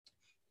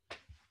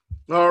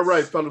All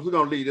right, fellas, we're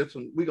gonna leave this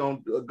one. We're gonna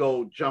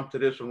go jump to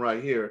this one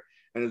right here,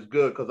 and it's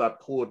good because I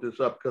pulled this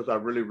up because I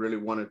really, really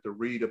wanted to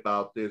read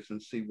about this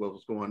and see what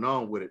was going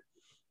on with it.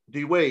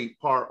 D Wade,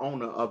 part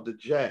owner of the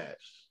Jazz.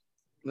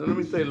 Now, let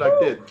me say it like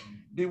this: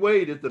 D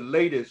Wade is the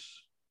latest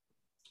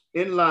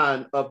in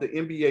line of the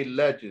NBA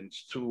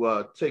legends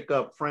to take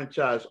up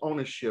franchise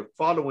ownership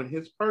following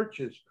his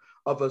purchase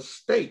of a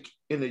stake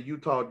in the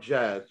Utah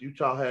Jazz.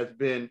 Utah has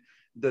been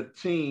the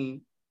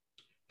team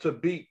to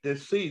beat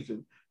this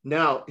season.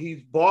 Now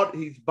he's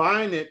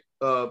buying it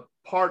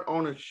part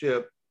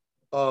ownership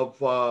of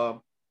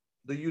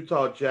the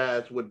Utah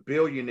Jazz with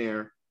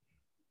billionaire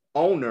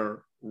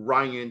owner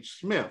Ryan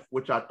Smith,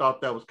 which I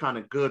thought that was kind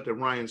of good that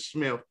Ryan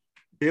Smith,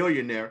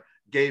 billionaire,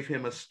 gave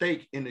him a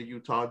stake in the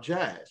Utah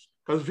Jazz.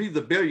 Because if he's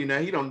a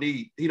billionaire, he don't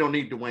need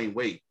Dwayne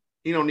Wade.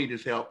 He don't need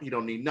his help. He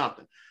don't need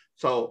nothing.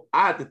 So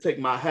I had to take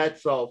my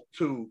hats off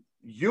to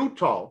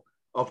Utah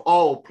of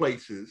all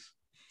places.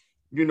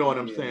 You know what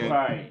I'm Yeah, saying?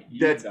 right.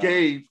 That Utah.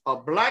 gave a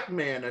black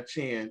man a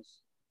chance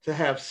to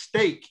have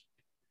stake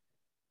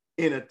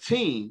in a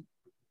team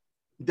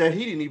that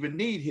he didn't even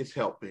need his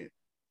help in.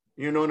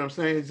 You know what I'm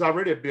saying? He's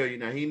already a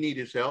billionaire. He need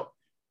his help.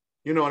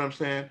 You know what I'm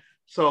saying?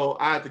 So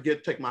I had to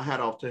take my hat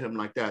off to him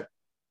like that.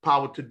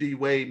 Power to D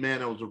Wade,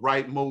 man. It was the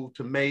right move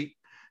to make.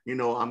 You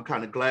know, I'm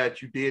kind of glad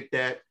you did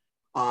that.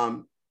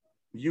 Um,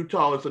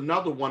 Utah is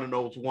another one of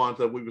those ones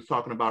that we was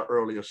talking about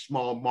earlier,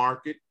 small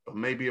market, or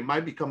maybe it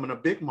might be becoming a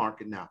big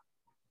market now.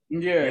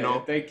 Yeah, You if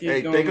know, they keep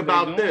hey, doing think what they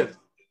about doing. this.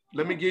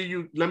 Let me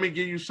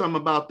give you some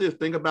about this.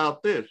 Think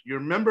about this. You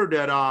remember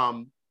that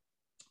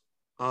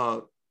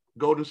uh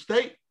Golden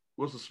State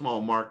was a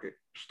small market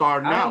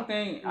starting out.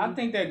 I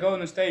think that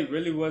Golden State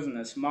really wasn't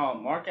a small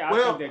market. I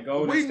think Well, that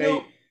Golden we knew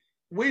State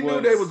we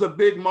knew they was was a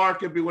big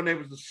market when they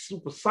was the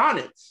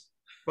Supersonics.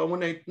 But when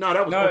they no,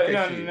 that was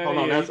OKC. no, Hold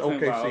on, yeah, you that's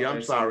talking about OKC. I'm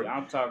OKC. sorry.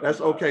 I'm talking That's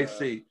about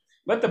OKC.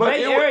 but the But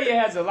Bay it was Area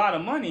has a lot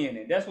of money in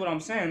it. That's what I'm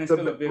saying. It's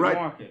still a big right.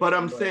 market. But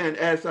I'm But saying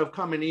as of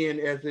coming in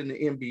as in the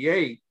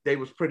NBA, they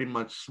was pretty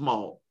much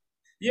small.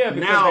 yeah,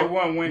 because they Now,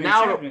 weren't winning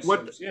now what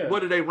championships. Yeah.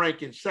 what are they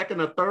ranking?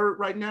 Second or third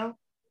right now?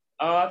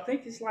 I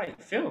think it's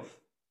like fifth.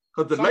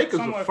 Because the Lakers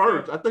are Somewhere fifth.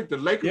 first. I think the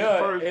Lakers are Yeah,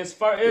 first. it's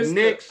far The it's the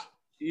Knicks,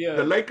 the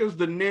yeah. Lakers,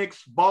 the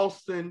Knicks,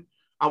 Boston.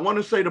 I want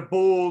to say the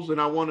Bulls, and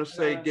I want to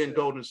say Like I then said,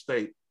 Golden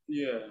State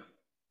yeah.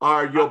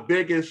 are I, your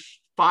biggest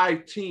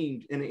five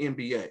teams in the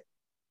NBA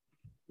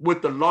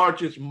with the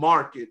largest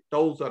market.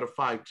 Those are the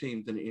five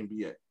teams in the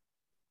NBA.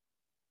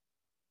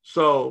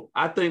 So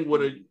I think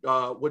with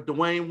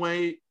Dwayne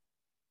Wade,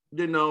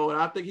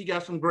 I think he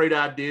got some great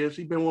ideas.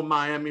 He's been with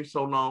Miami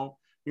so long.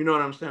 You know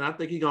what I'm saying? I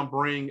think he's gonna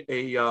bring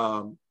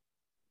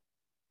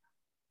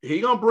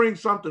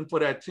something for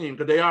that team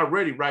because they are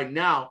already right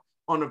now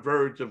on the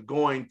verge of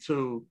going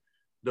to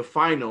the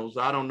finals.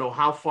 I don't know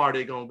how far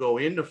they're gonna go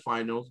in the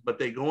finals, but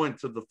they go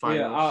into the Yeah,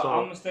 finals. I'm So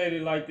gonna state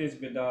it like this,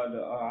 but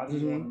I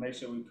just want to mhm. make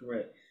sure we're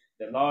correct.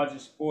 The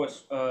largest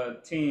sports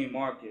team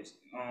markets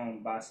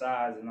by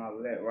size and all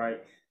of that,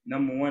 right?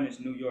 Number one is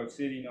New York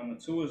City. Number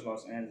two is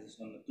Los Angeles.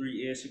 Number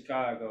three is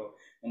Chicago.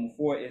 Number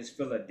four is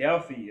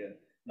Philadelphia.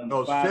 Number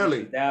Oh, five is the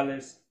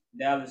Philly.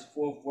 Dallas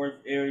Fort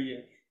Worth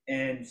area,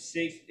 and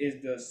six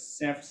is the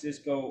San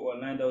Francisco,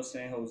 Orlando,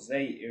 San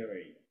Jose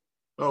area.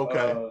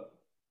 Okay. Uh,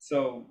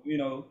 so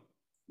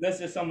that's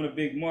just some of the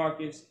big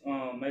markets,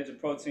 major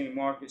protein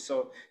markets.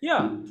 So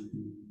yeah,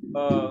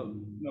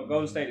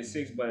 Golden State is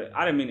six, but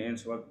I didn't mean to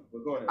interrupt.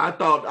 But go ahead. I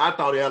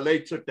thought LA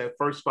took that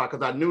first spot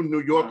because I knew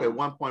New York at Nah,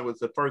 one point was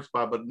the first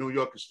spot, but New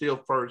York is still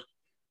first,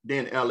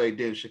 then LA,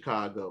 then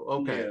Chicago.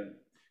 Okay. yeah,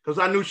 Because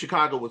I knew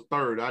Chicago was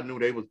third. I knew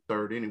they was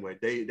third anyway.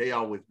 They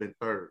always been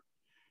third.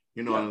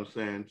 You know what yeah. I'm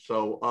saying?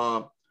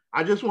 So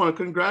I just want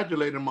to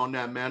congratulate him on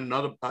that, man.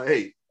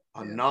 Yeah.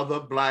 Another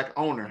black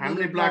owner. How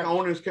Another many black black.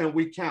 owners can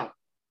we count?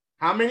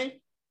 How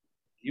many?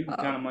 You can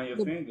count them on your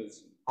Le-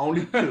 fingers.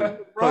 Only two. Because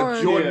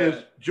LeBron. Jordan Yeah,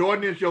 is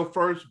Jordan is your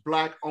first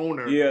black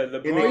owner yeah. in Are the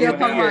LeBron y'all will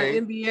talking have. about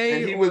NBA,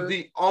 and NBA he was or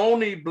the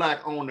only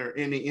black owner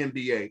in the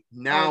NBA.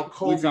 Now okay, We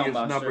Kobe talking is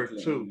about number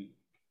strictly two. NBA.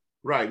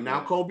 Right now,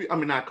 Yeah. Kobe. I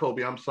mean, not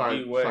Kobe. I'm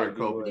sorry. D Sorry, Wade,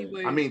 D Kobe. D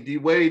Wade. I Wade? mean, D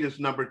Wade is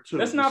number Let's two,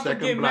 the not second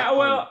forget, black man. owner.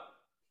 Well,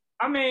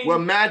 I Well,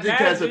 mean, Magic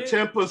has a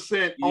Magic.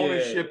 10% Yeah,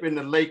 ownership in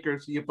the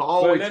Lakers. You've but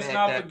always let's had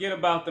not that. forget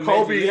about the major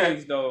Kobe had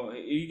leagues, though.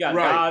 He got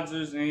right.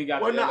 Dodgers and he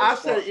got Well, the no, LA I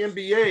said Sparks.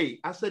 NBA.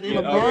 I said Yeah.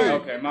 Okay. LeBron. NBA.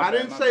 Okay. My I bad.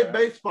 didn't My say bad.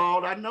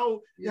 baseball. I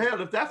know. Yeah,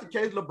 Hell, if that's the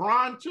case,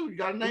 LeBron too. You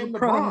got to name LeBron.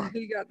 LeBron.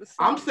 He got the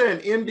I'm South.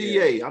 saying Yeah.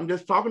 NBA. I'm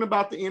just talking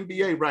about the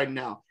NBA right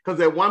now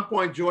because at one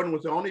point Jordan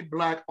was the only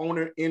black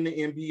owner in the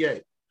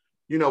NBA.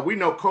 We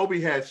know Kobe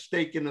had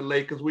stake in the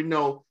Lakers. We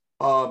know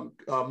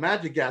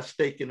Magic got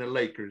stake in the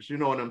Lakers. You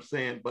know what I'm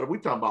saying? But we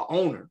talking about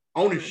Owner.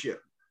 ownership.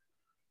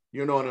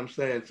 You know what I'm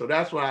saying? So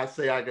that's why I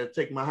say I got to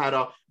take my hat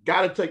off.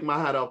 Got to take my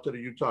hat off to the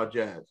Utah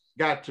Jazz.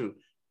 Got to.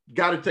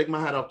 Got to take my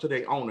hat off to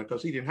their owner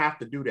because he didn't have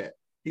to do that.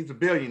 He's a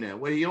billionaire.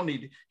 Well, he don't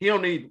need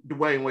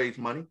Dwayne Wade's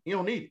money. He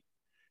don't need it.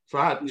 So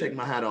I had to Yeah. take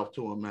my hat off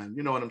to him, man.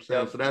 You know what I'm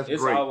saying? So Definitely.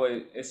 that's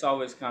great. It's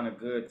always kind of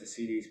good to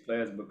see these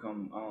players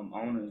become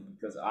owners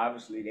because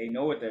obviously they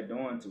know what they're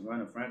doing to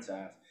run a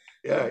franchise.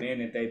 Yeah. being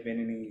that they've been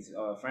in these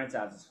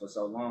franchises for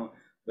so long.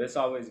 But it's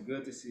always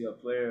good to see a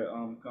player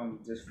come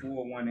just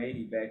full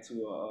 180 back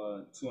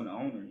to an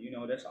owner. You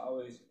know, that's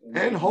always And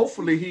amazing to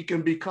hopefully see. he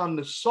can become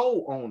the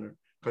sole owner,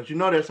 because you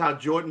know that's how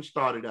Jordan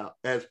started out,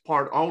 as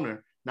part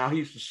owner. Now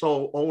he's the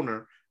sole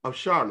owner of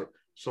Charlotte.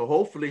 So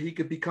hopefully he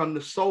could become the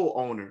sole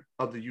owner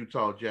of the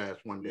Utah Jazz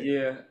one day.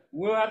 Yeah,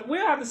 we'll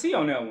have to see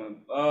on that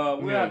one.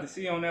 We'll have Yeah. to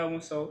see on that one.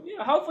 So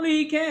yeah, hopefully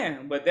he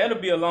can, but that'll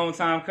be a long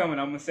time coming.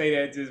 I'm gonna say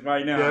that just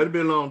right Yeah, now. it'll be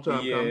a long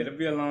time Yeah, coming. it'll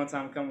be a long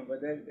time coming,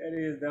 but that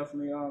is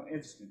definitely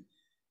interesting.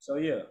 So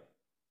yeah.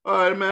 All right, man.